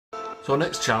So our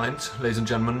next challenge, ladies and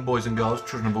gentlemen, boys and girls,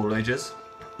 children of all ages,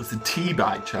 was the tea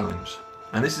bag challenge.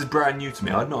 And this is brand new to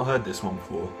me. I'd not heard this one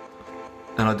before.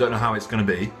 And I don't know how it's going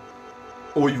to be.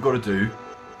 All you've got to do,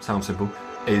 sounds simple,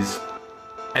 is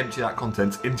empty that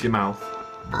contents into your mouth.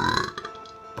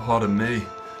 Pardon me.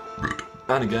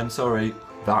 And again, sorry,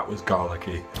 that was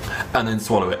garlicky. And then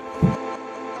swallow it.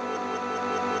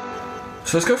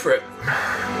 So let's go for it.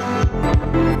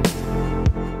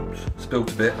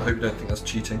 Spilt a bit, I hope you don't think that's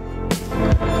cheating.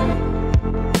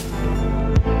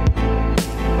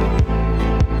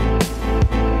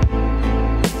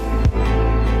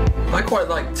 I quite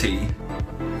like tea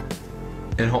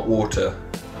in hot water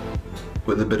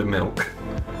with a bit of milk.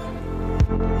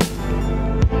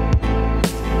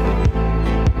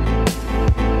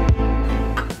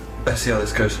 Let's see how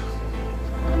this goes.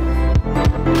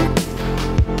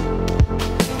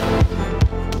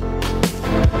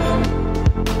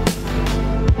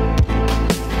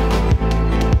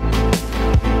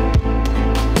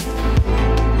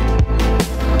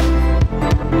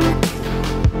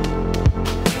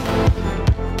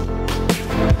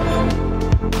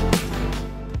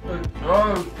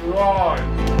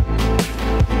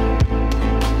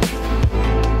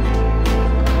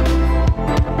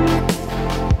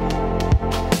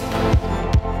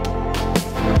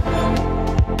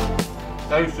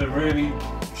 Tastes of really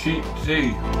cheap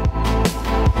tea.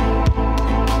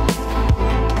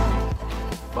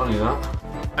 Funny that.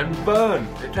 And burn.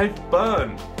 It tastes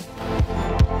burn.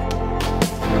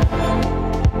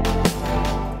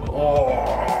 Oh.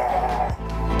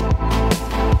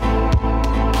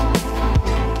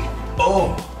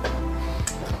 Oh.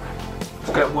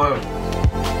 Let's get worm.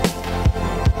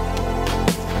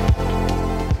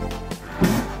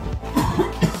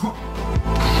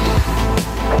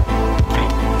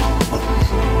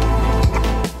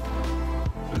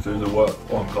 This is the work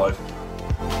one, guys.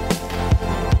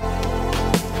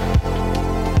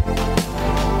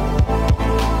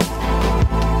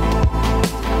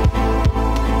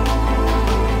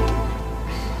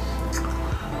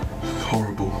 This is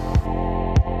horrible.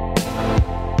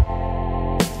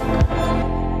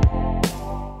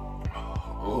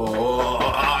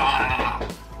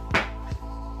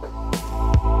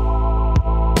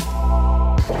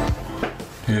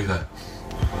 Here you go.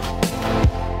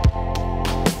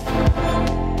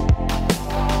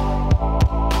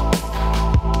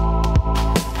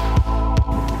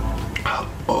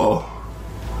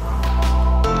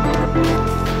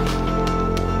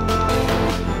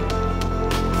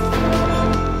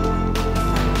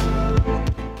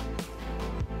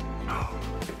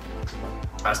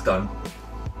 That's done.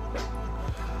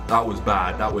 That was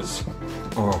bad. That was,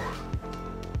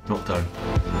 not done.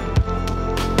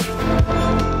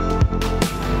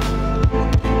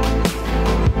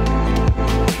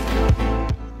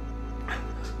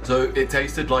 So it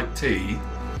tasted like tea,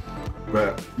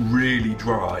 but really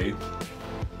dry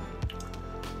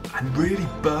and really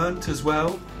burnt as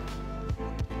well.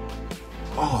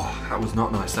 Oh, that was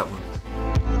not nice, that one.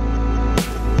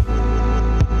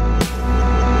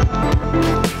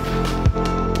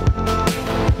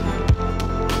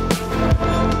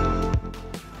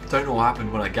 Don't know what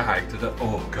happened when I gagged.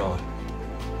 Oh god.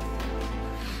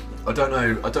 I don't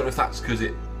know if that's because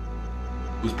it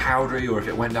was powdery or if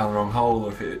it went down the wrong hole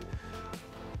or if it...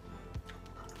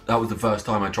 That was the first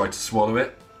time I tried to swallow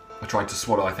it. I tried to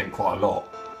swallow, I think, quite a lot.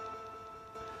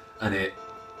 And it...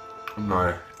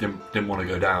 No, didn't want to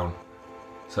go down.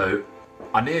 So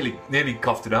I nearly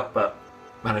coughed it up, but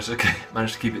managed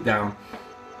to keep it down.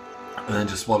 And then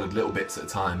just swallowed little bits at a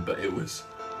time, but it was...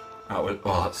 Oh,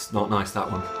 that's not nice, that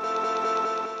one.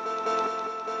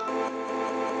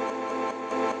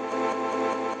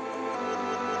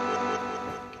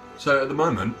 So at the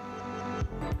moment,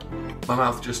 my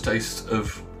mouth just tastes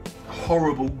of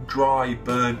horrible, dry,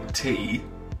 burnt tea.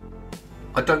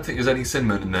 I don't think there's any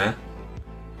cinnamon in there.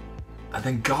 And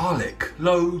then garlic,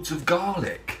 loads of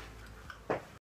garlic.